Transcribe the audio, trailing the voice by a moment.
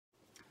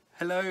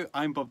Hello,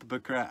 I'm Bob the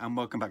Booker and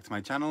welcome back to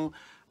my channel.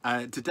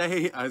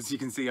 Today, as you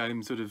can see,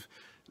 I'm sort of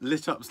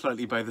lit up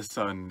slightly by the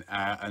sun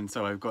and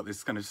so I've got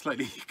this kind of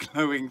slightly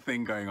glowing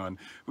thing going on,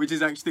 which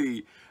is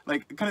actually,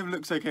 like, kind of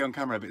looks okay on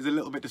camera, but is a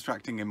little bit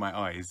distracting in my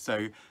eyes.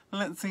 So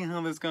let's see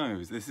how this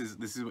goes. This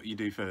is what you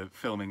do for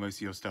filming most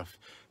of your stuff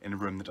in a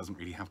room that doesn't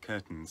really have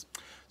curtains.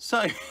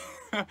 So,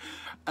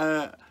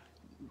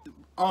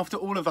 after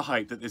all of the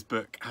hype that this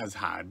book has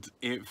had,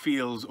 it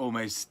feels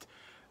almost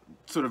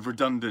sort of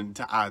redundant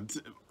to add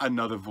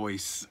another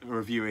voice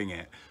reviewing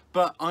it,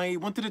 but I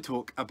wanted to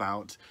talk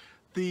about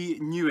the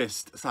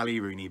newest Sally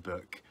Rooney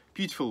book,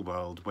 Beautiful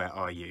World, Where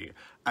Are You?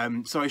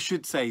 So I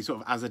should say,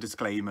 sort of as a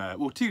disclaimer,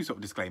 or two sort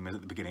of disclaimers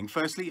at the beginning.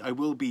 Firstly, I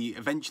will be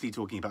eventually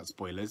talking about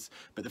spoilers,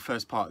 but the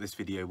first part of this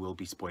video will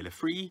be spoiler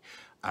free,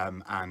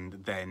 and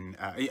then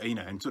you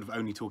know, and sort of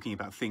only talking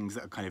about things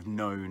that are kind of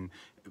known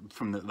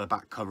from the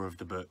back cover of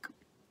the book.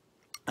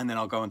 And then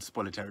I'll go on to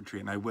spoiler territory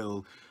and I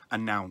will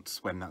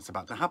announce when that's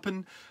about to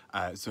happen.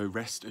 So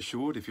rest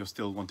assured if you're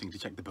still wanting to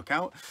check the book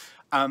out.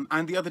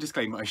 And the other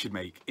disclaimer I should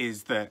make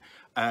is that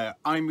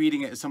I'm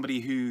reading it as somebody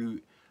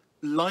who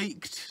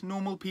liked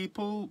Normal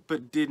People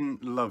but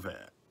didn't love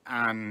it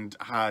and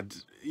had,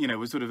 you know,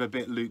 was sort of a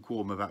bit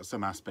lukewarm about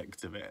some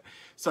aspects of it.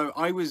 So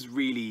I was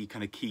really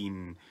kind of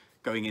keen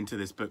going into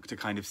this book to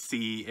kind of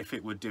see if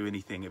it would do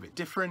anything a bit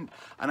different.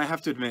 And I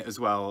have to admit as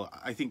well,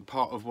 I think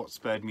part of what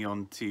spurred me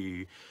on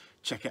to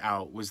check it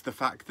out was the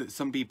fact that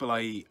some people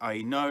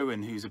I know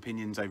and whose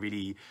opinions I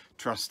really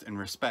trust and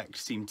respect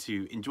seem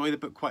to enjoy the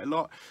book quite a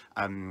lot.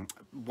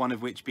 One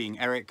of which being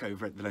Eric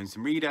over at The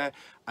Lonesome Reader,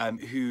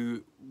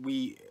 who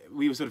we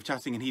were sort of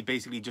chatting, and he'd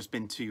basically just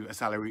been to a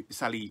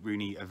Sally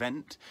Rooney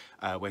event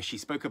where she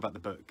spoke about the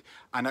book,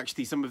 and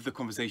actually some of the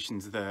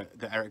conversations that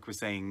Eric was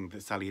saying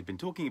that Sally had been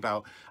talking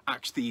about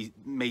actually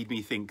made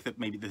me think that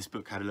maybe this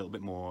book had a little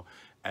bit more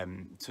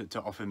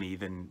to offer me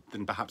than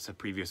perhaps her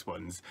previous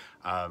ones,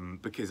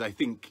 because I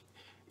think,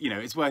 you know,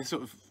 it's worth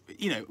sort of,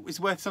 you know, it's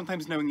worth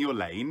sometimes knowing your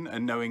lane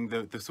and knowing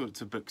the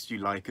sorts of books you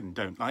like and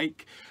don't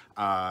like.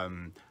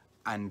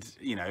 And,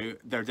 you know,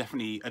 there are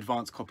definitely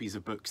advanced copies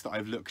of books that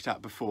I've looked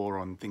at before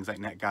on things like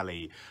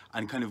NetGalley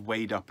and kind of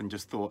weighed up and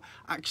just thought,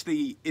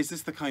 actually, is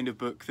this the kind of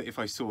book that if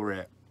I saw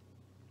it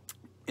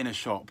in a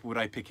shop, would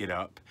I pick it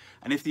up?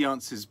 And if the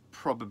answer is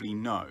probably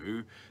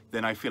no,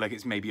 then I feel like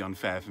it's maybe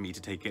unfair for me to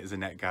take it as a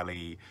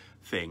NetGalley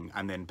thing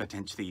and then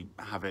potentially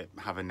have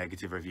a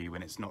negative review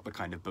when it's not the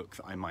kind of book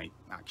that I might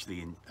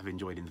actually have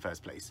enjoyed in the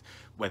first place,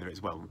 whether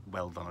it's well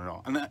done or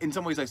not. And in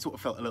some ways I sort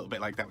of felt a little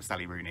bit like that with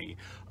Sally Rooney,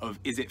 of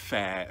is it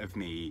fair of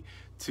me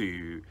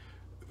to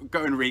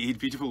go and read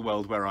Beautiful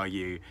World, Where Are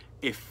You,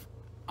 if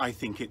I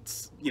think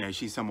it's, you know,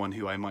 she's someone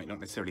who I might not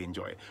necessarily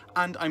enjoy.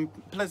 And I'm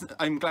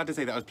glad to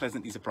say that I was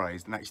pleasantly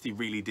surprised and actually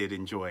really did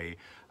enjoy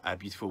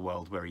Beautiful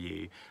World, Where Are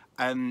You?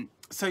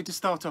 So to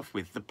start off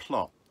with, the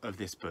plot of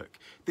this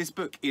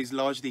book is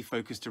largely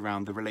focused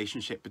around the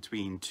relationship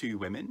between two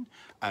women,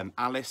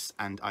 Alice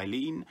and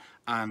Eileen,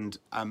 and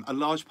a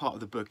large part of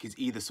the book is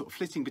either sort of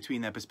flitting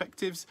between their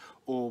perspectives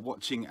or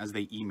watching as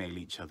they email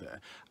each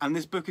other. And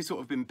this book has sort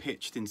of been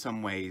pitched in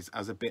some ways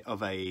as a bit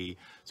of a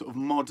sort of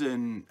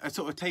modern, a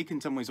sort of take in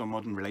some ways on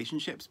modern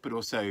relationships, but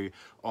also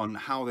on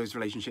how those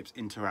relationships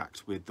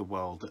interact with the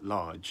world at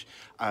large.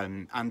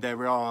 And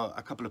there are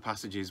a couple of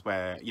passages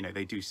where, you know,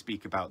 they do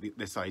speak about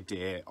this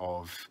idea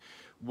of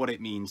what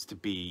it means to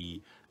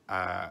be,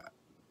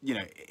 you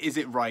know, is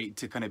it right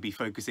to kind of be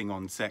focusing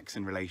on sex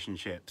and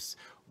relationships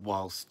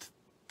whilst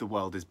the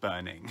world is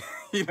burning?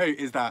 You know,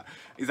 is that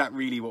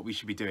really what we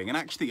should be doing? And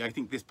actually, I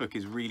think this book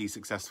is really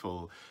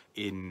successful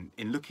in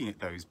looking at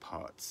those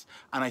parts.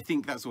 And I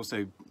think that's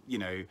also, you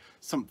know,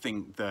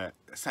 something that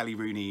Sally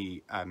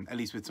Rooney, at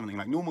least with something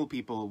like Normal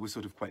People, was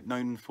sort of quite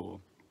known for,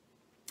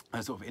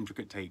 sort of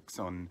intricate takes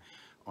on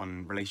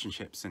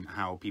relationships and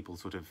how people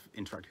sort of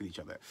interact with each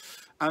other.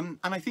 And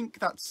I think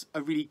that's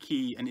a really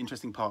key and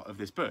interesting part of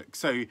this book.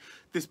 So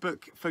this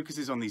book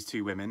focuses on these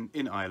two women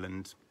in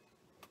Ireland.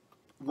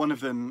 One of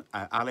them,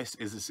 Alice,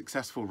 is a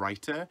successful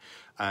writer.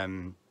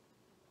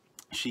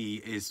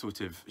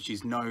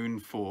 She's known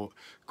for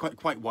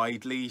quite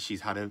widely.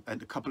 She's had a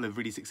couple of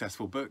really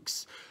successful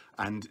books.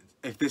 And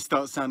if this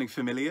starts sounding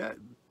familiar,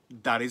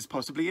 that is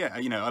possibly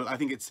it. You know, I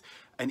think it's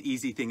an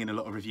easy thing in a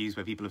lot of reviews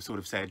where people have sort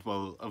of said,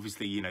 well,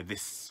 obviously, you know,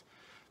 this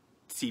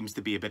seems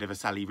to be a bit of a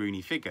Sally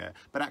Rooney figure.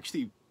 But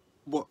actually,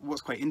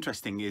 what's quite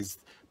interesting is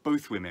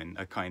both women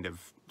are kind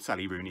of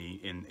Sally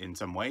Rooney in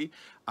some way.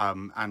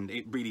 And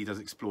it really does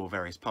explore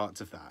various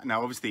parts of that.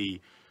 Now,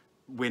 obviously,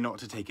 we're not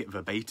to take it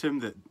verbatim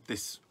that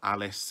this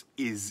Alice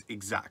is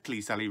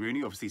exactly Sally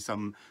Rooney. Obviously,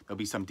 there'll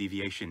be some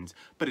deviations,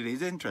 but it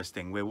is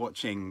interesting. We're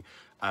watching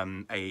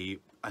a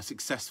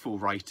successful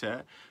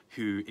writer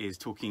who is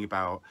talking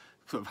about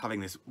sort of having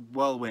this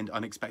whirlwind,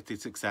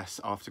 unexpected success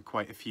after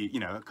quite a few, you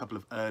know, a couple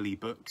of early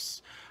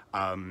books.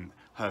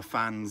 Her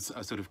fans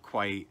are sort of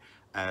quite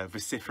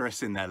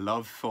vociferous in their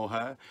love for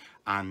her,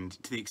 and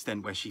to the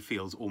extent where she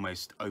feels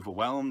almost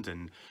overwhelmed.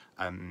 And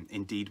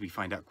indeed, we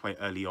find out quite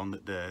early on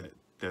that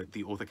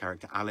the author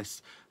character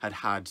Alice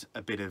had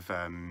a bit of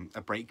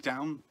a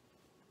breakdown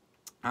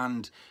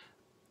And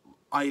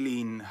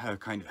Eileen,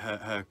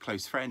 her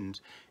close friend,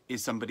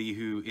 is somebody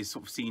who is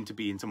sort of seen to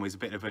be in some ways a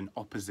bit of an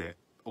opposite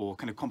or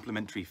kind of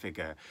complementary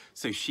figure.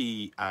 So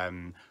she,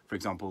 for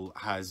example,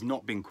 has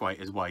not been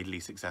quite as widely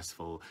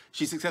successful.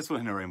 She's successful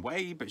in her own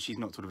way, but she's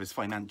not sort of as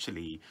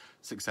financially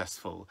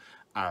successful.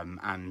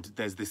 And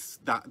there's this,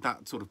 that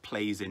sort of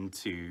plays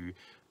into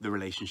the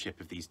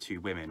relationship of these two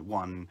women.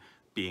 One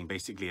being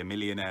basically a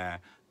millionaire,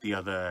 the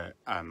other,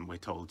 we're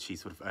told she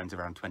sort of earns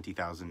around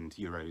 20,000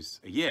 euros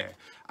a year.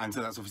 And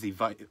so that's obviously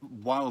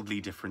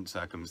wildly different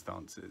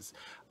circumstances.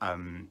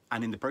 And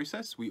in the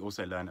process, we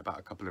also learn about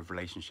a couple of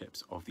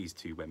relationships of these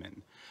two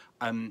women.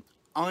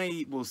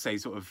 I will say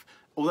sort of,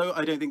 although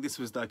I don't think this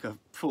was like a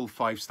full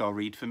 5-star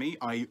read for me,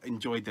 I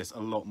enjoyed this a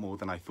lot more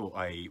than I thought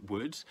I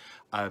would.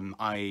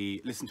 I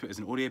listened to it as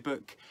an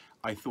audiobook.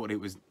 I thought it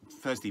was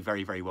firstly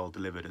very, very well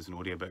delivered as an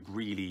audiobook,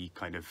 really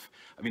kind of,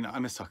 I mean,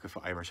 I'm a sucker for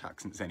Irish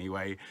accents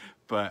anyway,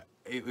 but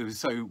it was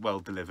so well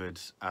delivered,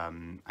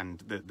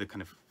 and the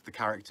kind of, the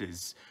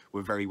characters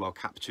were very well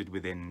captured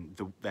within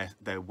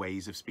their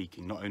ways of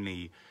speaking, not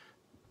only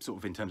sort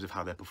of in terms of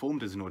how they're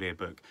performed as an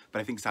audiobook,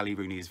 but I think Sally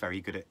Rooney is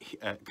very good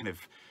at kind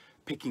of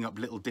picking up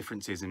little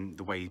differences in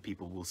the way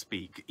people will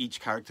speak.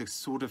 Each character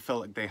sort of felt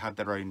like they had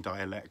their own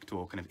dialect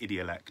or kind of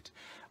idiolect,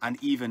 and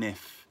even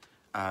if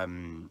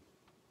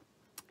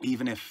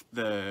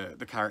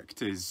the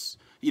characters,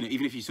 you know,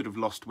 even if you sort of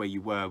lost where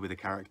you were with a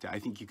character, I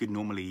think you could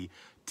normally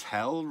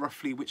tell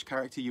roughly which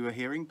character you were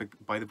hearing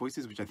by the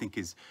voices, which I think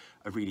is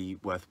a really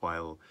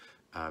worthwhile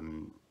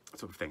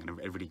sort of thing and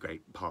a really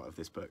great part of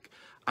this book.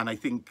 And I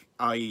think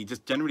I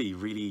just generally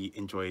really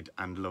enjoyed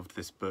and loved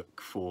this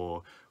book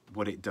for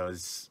what it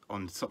does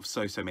on sort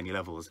of so many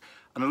levels.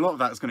 And a lot of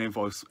that is going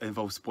to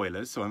involve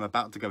spoilers, so I'm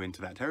about to go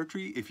into that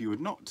territory. If you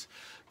would not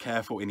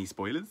care for any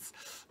spoilers,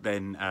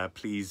 then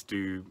please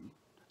do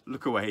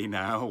look away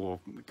now, or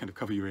kind of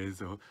cover your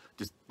ears, or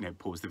just, you know,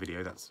 pause the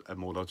video. That's a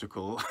more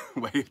logical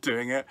way of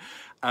doing it.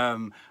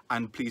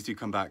 And please do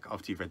come back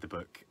after you've read the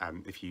book,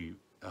 if you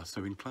are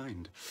so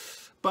inclined.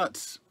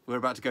 But we're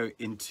about to go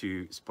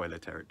into spoiler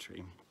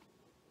territory.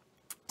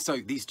 So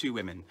these two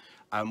women,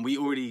 we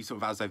already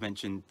sort of, as I've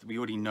mentioned, we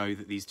already know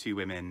that these two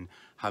women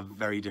have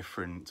very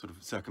different sort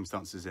of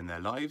circumstances in their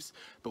lives,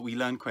 but we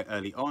learn quite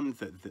early on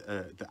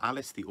that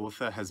Alice, the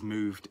author, has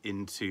moved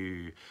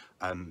into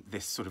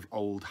this sort of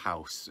old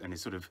house, and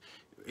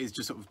is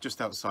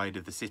just outside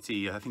of the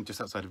city, I think just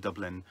outside of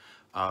Dublin.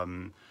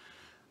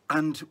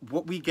 And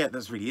what we get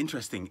that's really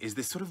interesting is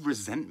this sort of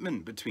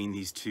resentment between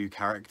these two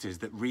characters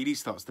that really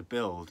starts to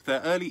build. Their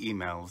early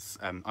emails,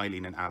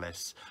 Eileen and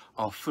Alice,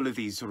 are full of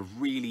these sort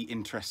of really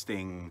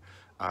interesting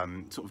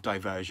sort of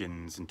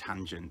diversions and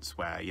tangents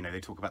where, you know, they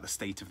talk about the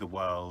state of the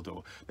world,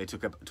 or they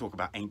talk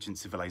about ancient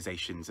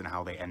civilizations and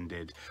how they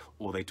ended,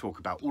 or they talk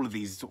about all of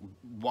these sort of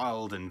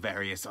wild and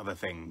various other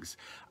things.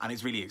 And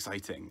it's really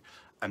exciting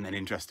and then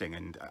interesting,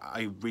 and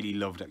I really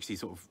loved actually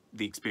sort of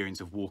the experience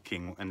of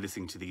walking and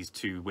listening to these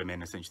two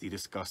women essentially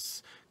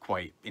discuss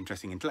quite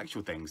interesting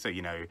intellectual things. So,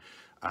 you know,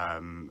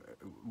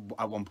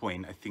 at one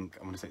point, I think,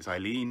 I want to say it's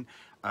Eileen,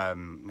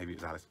 maybe it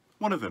was Alice,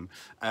 one of them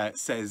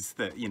says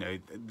that, you know,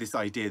 this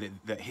idea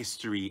that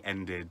history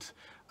ended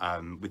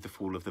with the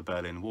fall of the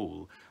Berlin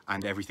Wall,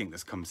 and everything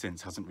that's come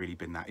since hasn't really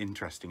been that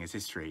interesting as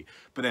history.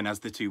 But then as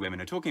the two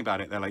women are talking about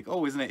it, they're like,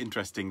 oh, isn't it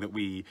interesting that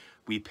we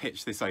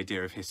pitch this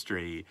idea of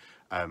history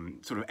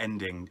sort of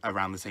ending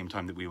around the same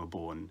time that we were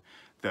born,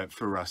 that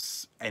for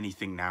us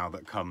anything now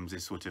that comes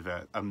is sort of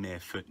a mere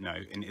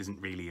footnote and isn't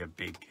really a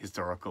big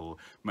historical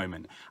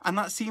moment. And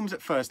that seems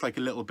at first like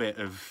a little bit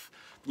of,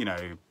 you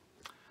know,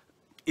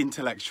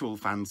 intellectual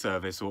fan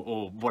service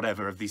or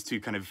whatever of these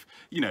two kind of,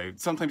 you know,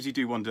 sometimes you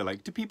do wonder,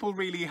 like, do people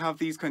really have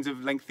these kinds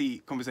of lengthy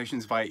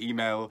conversations via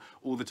email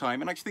all the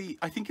time? And actually,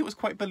 I think it was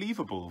quite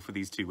believable for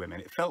these two women.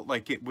 It felt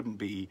like it wouldn't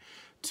be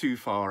too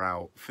far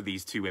out for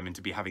these two women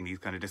to be having these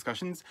kind of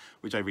discussions,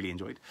 which I really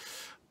enjoyed.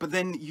 But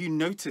then you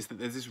notice that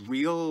there's this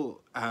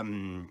real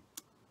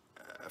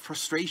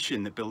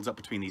frustration that builds up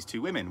between these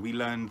two women. We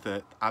learned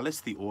that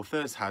Alice, the author,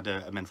 has had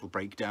a mental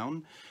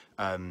breakdown.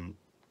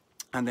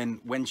 And then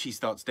when she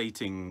starts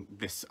dating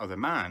this other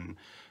man,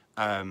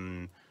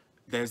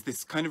 there's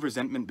this kind of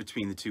resentment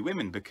between the two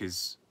women,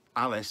 because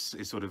Alice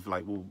is sort of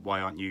like, well, why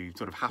aren't you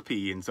sort of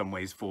happy in some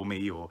ways for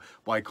me? Or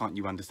why can't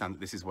you understand that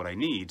this is what I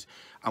need?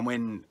 And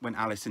when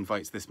Alice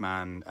invites this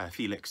man,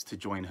 Felix, to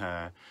join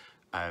her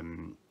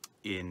for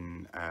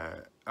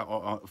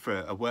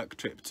a work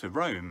trip to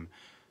Rome,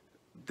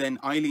 then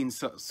Eileen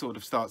sort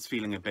of starts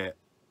feeling a bit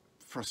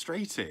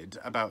frustrated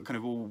about kind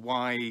of, well,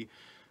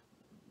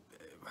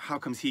 how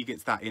comes he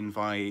gets that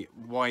invite?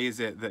 Why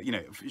is it that, you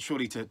know,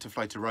 surely to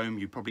fly to Rome,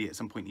 you probably at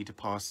some point need to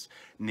pass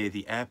near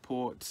the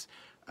airport,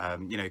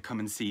 you know, come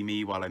and see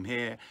me while I'm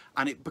here.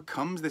 And it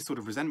becomes this sort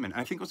of resentment.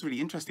 And I think what's really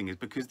interesting is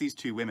because these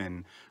two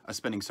women are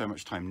spending so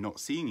much time not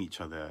seeing each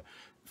other,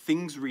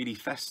 things really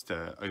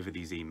fester over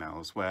these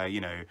emails where,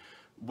 you know,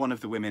 one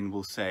of the women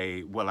will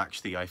say, well,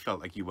 actually, I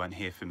felt like you weren't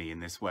here for me in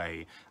this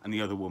way. And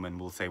the other woman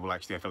will say, well,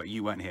 actually, I felt like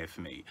you weren't here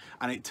for me.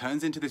 And it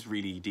turns into this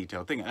really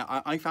detailed thing. And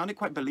I found it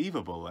quite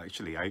believable,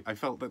 actually. I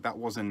felt that that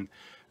wasn't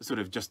sort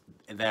of just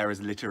there as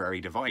a literary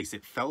device.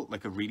 It felt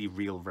like a really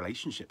real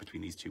relationship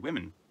between these two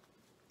women.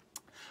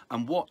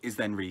 And what is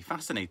then really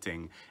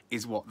fascinating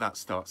is what that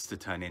starts to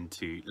turn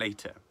into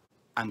later.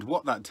 And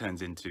what that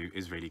turns into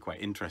is really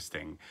quite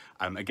interesting.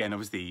 Again,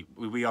 obviously,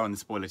 we are in the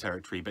spoiler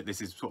territory, but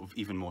this is sort of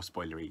even more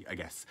spoilery, I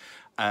guess.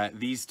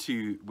 These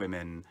two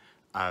women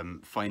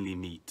finally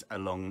meet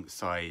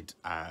alongside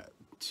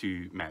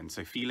two men.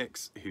 So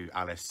Felix, who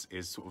Alice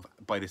is sort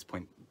of, by this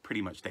point,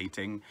 pretty much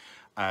dating,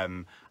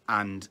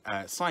 and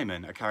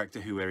Simon, a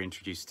character who we're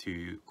introduced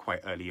to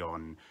quite early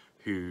on,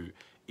 who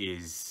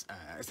is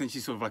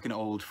essentially sort of like an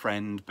old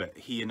friend, but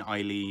he and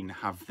Eileen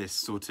have this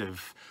sort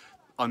of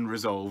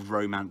unresolved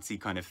romancy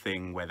kind of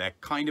thing where they're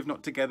kind of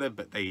not together,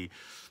 but they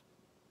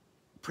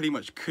pretty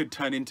much could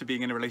turn into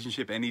being in a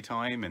relationship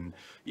anytime, and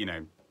you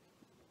know,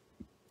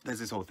 there's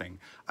this whole thing.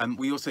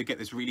 We also get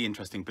this really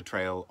interesting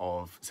portrayal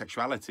of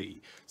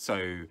sexuality.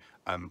 So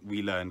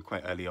we learn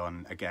quite early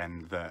on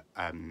again that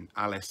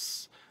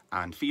Alice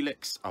and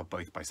Felix are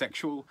both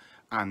bisexual,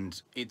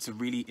 and it's a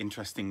really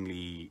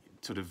interestingly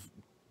sort of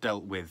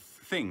dealt with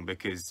thing,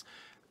 because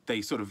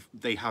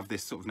they have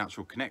this sort of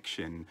natural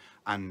connection,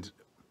 and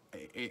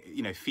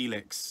you know,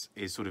 Felix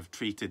is sort of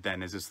treated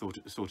then as a sort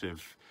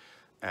of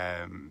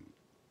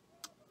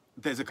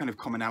there's a kind of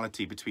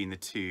commonality between the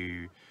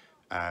two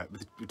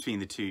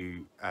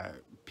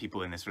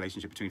people in this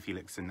relationship, between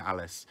Felix and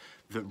Alice,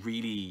 that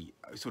really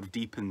sort of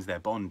deepens their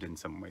bond in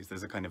some ways.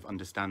 There's a kind of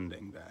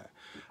understanding there.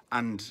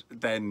 And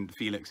then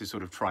Felix is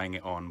sort of trying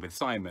it on with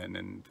Simon,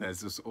 and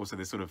there's also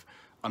this sort of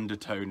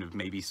undertone of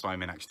maybe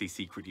Simon actually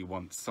secretly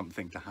wants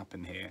something to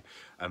happen here,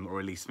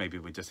 or at least maybe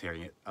we're just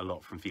hearing it a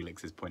lot from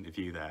Felix's point of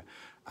view there.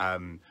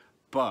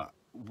 But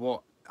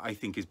what I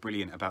think is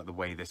brilliant about the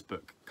way this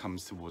book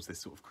comes towards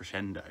this sort of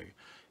crescendo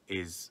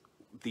is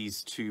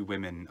these two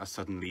women are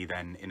suddenly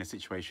then in a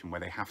situation where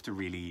they have to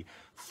really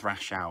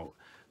thrash out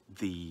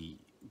the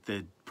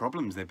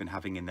problems they've been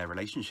having in their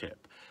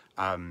relationship.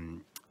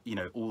 You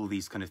know, all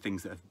these kind of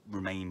things that have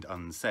remained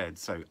unsaid.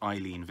 So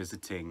Eileen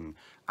visiting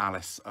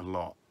Alice a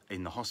lot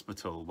in the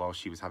hospital while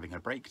she was having her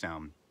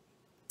breakdown.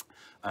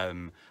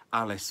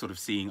 Alice sort of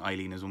seeing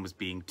Eileen as almost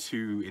being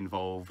too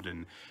involved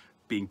and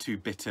being too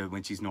bitter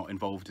when she's not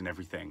involved in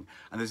everything.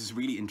 And there's this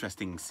really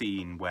interesting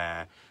scene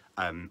where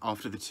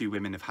after the two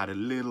women have had a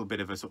little bit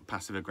of a sort of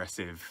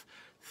passive-aggressive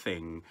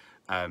thing,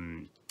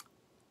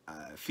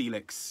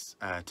 Felix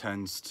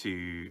turns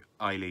to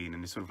Eileen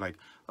and is sort of like,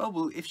 oh,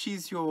 well, if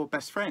she's your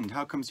best friend,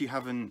 how comes you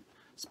haven't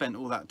spent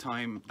all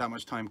that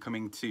much time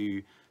coming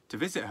to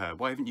visit her?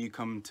 Why haven't you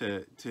come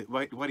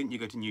why didn't you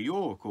go to New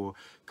York or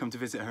come to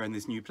visit her in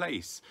this new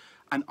place?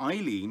 And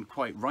Eileen,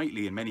 quite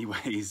rightly in many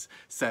ways,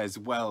 says,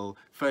 well,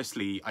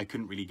 firstly, I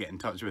couldn't really get in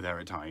touch with her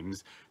at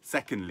times.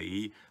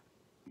 Secondly,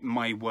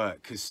 my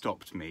work has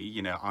stopped me.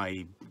 You know,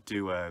 I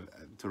do a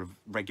sort of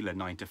regular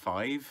 9 to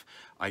 5.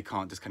 I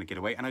can't just kind of get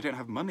away, and I don't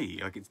have money.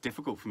 Like, it's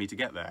difficult for me to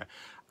get there.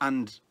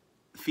 And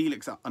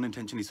Felix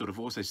unintentionally sort of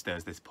also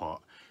stirs this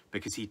pot,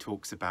 because he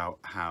talks about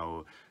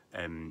how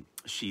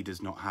she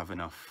does not have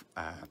enough,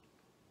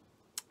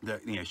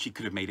 that, you know, she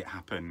could have made it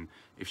happen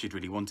if she'd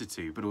really wanted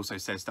to, but also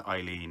says to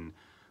Eileen,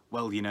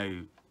 well, you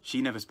know,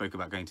 she never spoke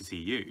about going to see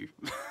you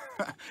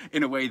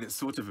in a way that's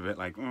sort of a bit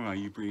like, oh, are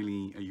you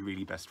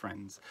really best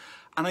friends?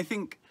 And I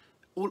think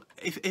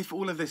if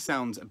all of this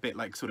sounds a bit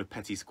like sort of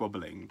petty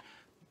squabbling,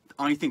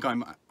 I think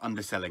I'm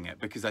underselling it,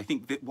 because I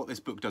think that what this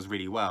book does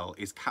really well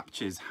is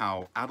captures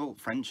how adult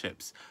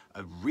friendships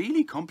are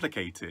really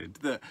complicated,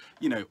 that,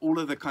 you know, all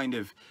of the kind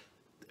of,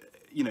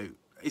 you know,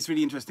 it's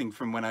really interesting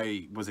from when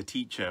I was a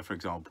teacher, for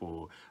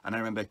example, and I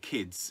remember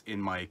kids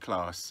in my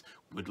class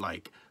would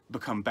like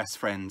become best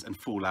friends and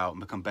fall out and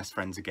become best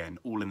friends again,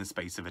 all in the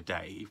space of a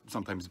day,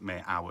 sometimes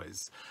mere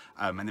hours.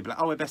 And they'd be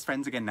like, oh, we're best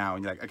friends again now.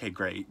 And you're like, okay,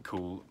 great,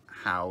 cool.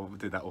 How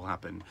did that all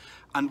happen?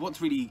 And what's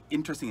really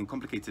interesting and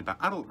complicated about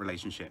adult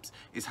relationships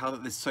is how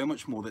that there's so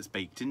much more that's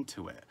baked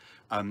into it.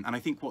 And I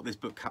think what this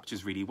book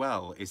captures really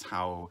well is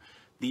how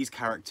these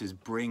characters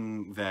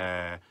bring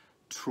their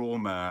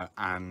trauma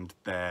and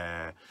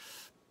their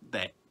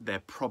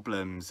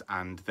problems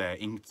and their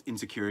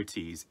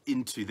insecurities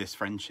into this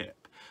friendship.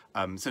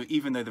 So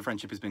even though the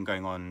friendship has been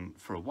going on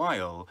for a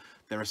while,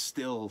 there are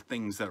still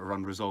things that are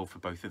unresolved for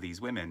both of these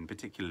women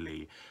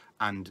particularly,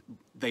 and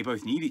they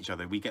both need each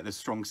other. We get the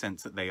strong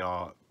sense that they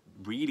are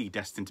really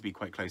destined to be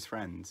quite close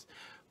friends,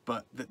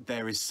 but that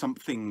there is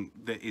something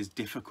that is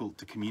difficult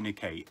to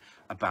communicate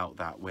about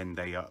that when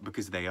they are,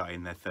 because they are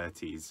in their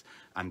 30s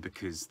and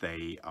because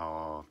they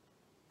are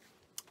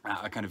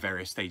at a kind of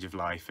various stage of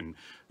life, and,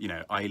 you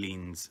know,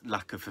 Eileen's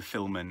lack of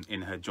fulfillment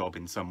in her job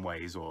in some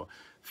ways, or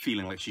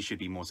feeling like she should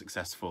be more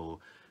successful,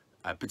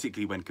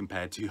 particularly when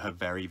compared to her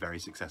very, very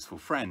successful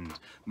friend,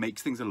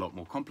 makes things a lot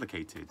more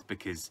complicated,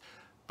 because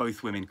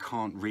both women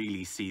can't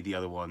really see the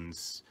other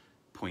one's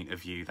point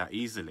of view that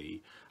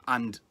easily.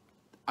 And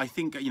I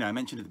think, you know, I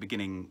mentioned at the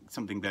beginning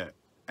something that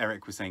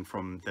Eric was saying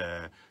from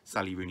the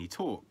Sally Rooney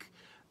talk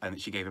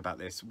that she gave about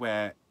this,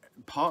 where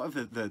part of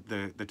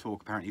the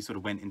talk apparently sort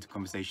of went into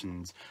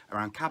conversations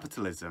around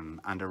capitalism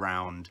and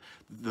around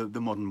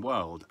the modern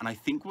world. And I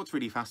think what's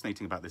really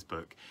fascinating about this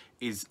book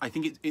is I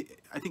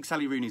think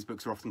Sally Rooney's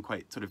books are often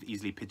quite sort of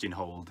easily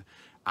pigeonholed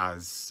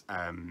as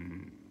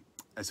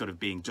sort of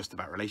being just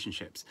about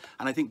relationships.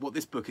 And I think what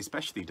this book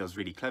especially does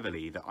really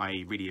cleverly, that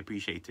I really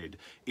appreciated,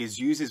 is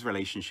uses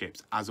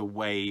relationships as a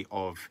way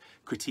of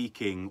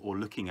critiquing or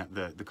looking at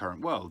the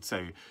current world.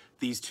 So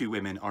these two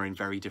women are in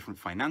very different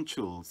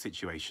financial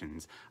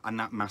situations, and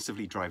that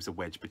massively drives a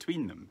wedge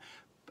between them.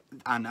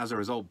 And as a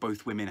result,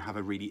 both women have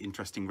a really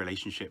interesting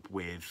relationship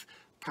with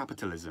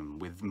capitalism,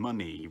 with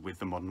money, with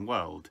the modern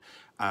world.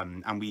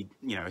 And we,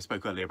 I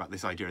spoke earlier about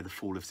this idea of the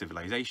fall of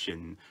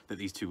civilization that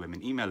these two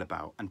women email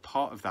about. And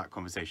part of that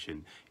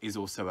conversation is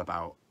also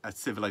about a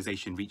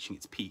civilization reaching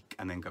its peak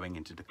and then going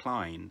into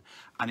decline.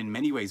 And in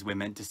many ways, we're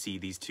meant to see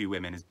these two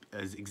women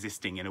as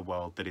existing in a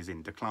world that is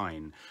in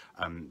decline.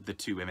 The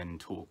two women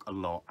talk a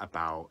lot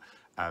about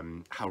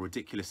how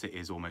ridiculous it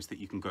is almost that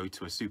you can go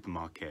to a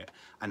supermarket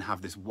and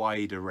have this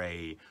wide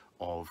array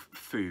of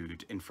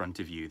food in front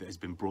of you that has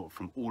been brought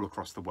from all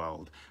across the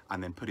world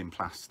and then put in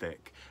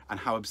plastic, and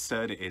how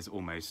absurd it is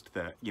almost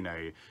that,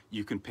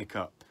 you can pick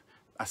up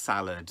a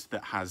salad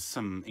that has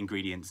some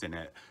ingredients in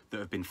it that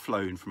have been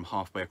flown from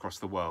halfway across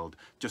the world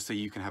just so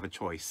you can have a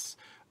choice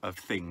of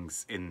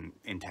things in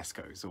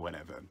Tesco's or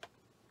whatever.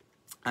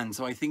 And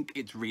so I think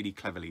it's really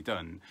cleverly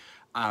done.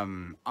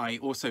 I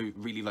also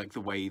really like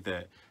the way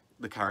that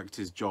the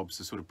characters'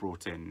 jobs are sort of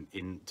brought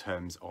in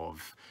terms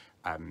of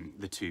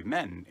the two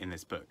men in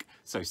this book.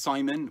 So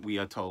Simon, we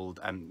are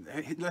told,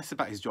 less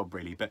about his job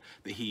really, but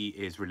that he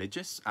is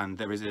religious, and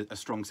there is a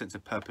strong sense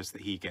of purpose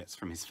that he gets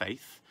from his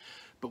faith.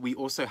 But we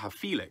also have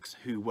Felix,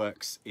 who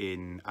works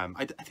in,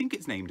 I think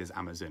it's named as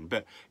Amazon,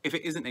 but if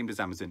it isn't named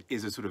as Amazon,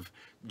 is a sort of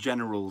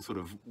general sort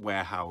of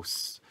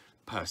warehouse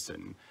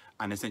person,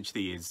 and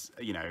essentially is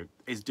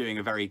doing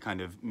a very kind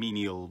of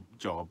menial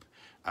job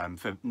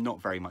for not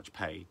very much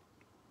pay.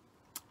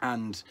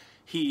 And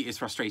he is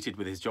frustrated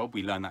with his job.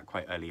 We learn that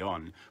quite early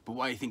on. But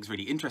what I think is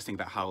really interesting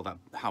about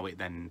how it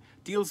then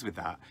deals with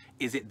that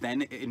is it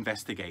then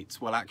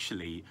investigates, well,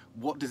 actually,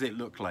 what does it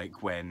look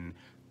like when,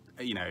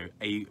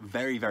 a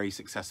very, very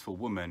successful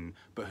woman,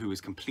 but who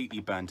is completely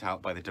burnt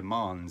out by the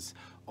demands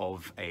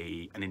of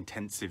an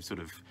intensive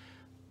sort of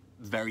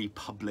very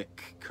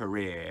public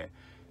career,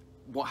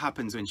 what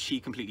happens when she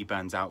completely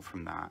burns out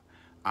from that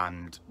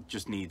and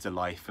just needs a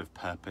life of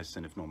purpose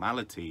and of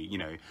normality,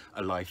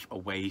 a life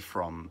away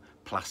from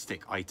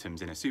plastic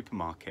items in a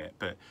supermarket,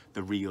 but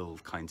the real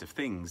kinds of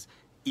things,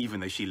 even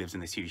though she lives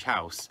in this huge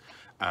house.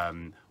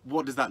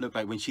 What does that look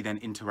like when she then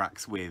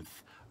interacts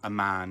with a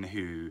man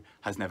who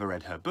has never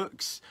read her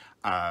books,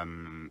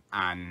 and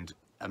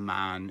a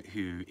man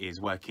who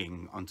is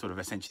working on sort of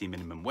essentially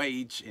minimum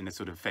wage in a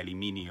sort of fairly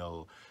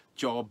menial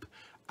job?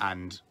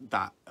 And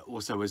that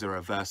also is a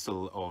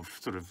reversal of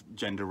sort of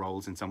gender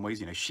roles in some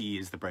ways. She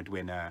is the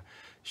breadwinner.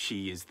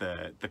 She is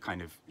the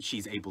kind of,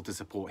 she's able to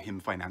support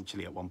him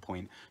financially at one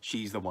point.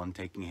 She's the one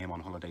taking him on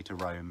holiday to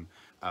Rome,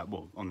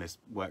 on this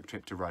work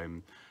trip to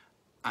Rome,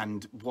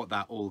 and what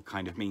that all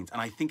kind of means.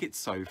 And I think it's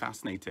so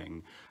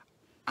fascinating.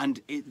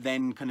 And it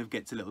then kind of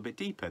gets a little bit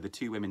deeper. The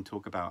two women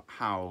talk about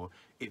how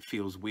it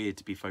feels weird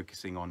to be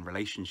focusing on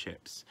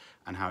relationships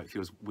and how it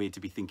feels weird to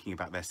be thinking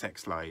about their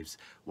sex lives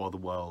while the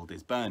world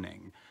is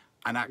burning.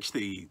 And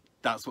actually,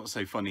 that's what's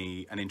so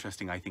funny and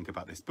interesting, I think,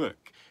 about this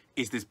book,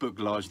 is this book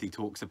largely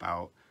talks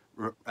about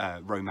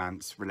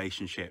romance,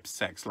 relationships,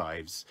 sex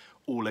lives,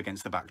 all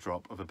against the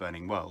backdrop of a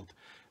burning world.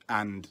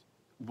 And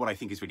what I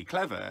think is really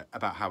clever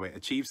about how it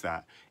achieves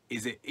that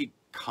is it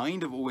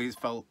kind of always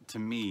felt to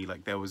me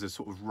like there was a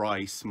sort of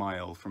wry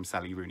smile from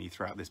Sally Rooney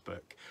throughout this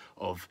book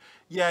of,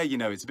 yeah,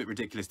 it's a bit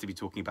ridiculous to be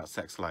talking about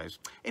sex lives.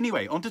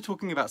 Anyway, on to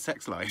talking about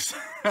sex lives.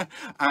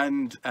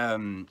 And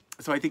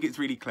so I think it's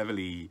really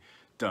cleverly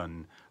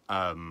done.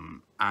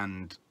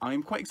 And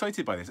I'm quite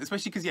excited by this,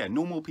 especially because, yeah,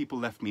 Normal People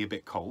left me a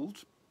bit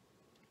cold.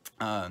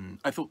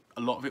 I thought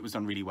a lot of it was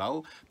done really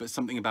well, but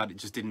something about it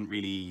just didn't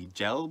really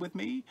gel with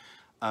me.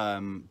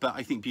 But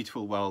I think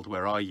Beautiful World,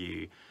 Where Are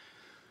You?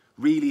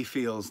 Really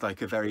feels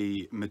like a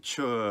very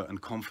mature and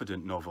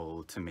confident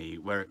novel to me,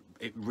 where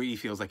it really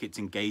feels like it's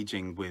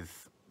engaging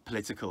with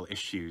political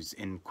issues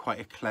in quite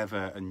a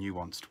clever and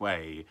nuanced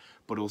way,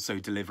 but also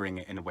delivering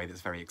it in a way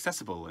that's very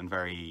accessible and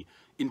very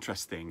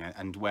interesting,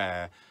 and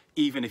where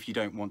even if you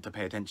don't want to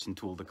pay attention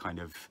to all the kind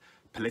of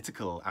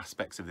political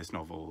aspects of this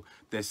novel,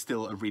 there's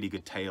still a really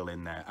good tale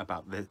in there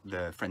about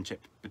the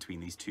friendship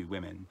between these two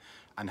women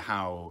and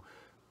how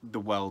the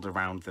world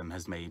around them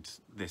has made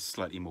this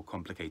slightly more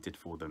complicated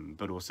for them,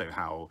 but also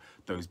how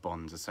those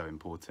bonds are so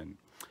important.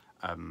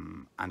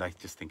 And I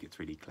just think it's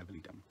really cleverly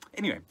done.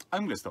 Anyway,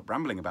 I'm going to stop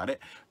rambling about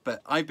it,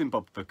 but I've been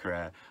Bob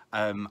Booker.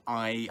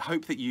 I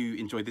hope that you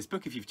enjoyed this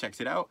book if you've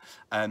checked it out.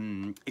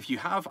 If you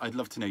have, I'd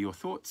love to know your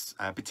thoughts,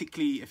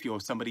 particularly if you're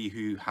somebody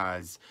who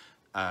has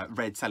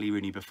read Sally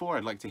Rooney before.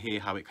 I'd like to hear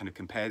how it kind of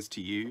compares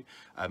to you.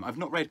 I've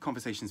not read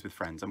Conversations with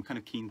Friends. I'm kind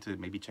of keen to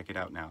maybe check it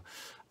out now.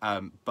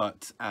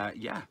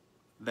 Yeah,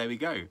 there we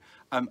go.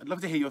 I'd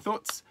love to hear your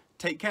thoughts.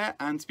 Take care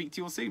and speak to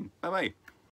you all soon. Bye bye.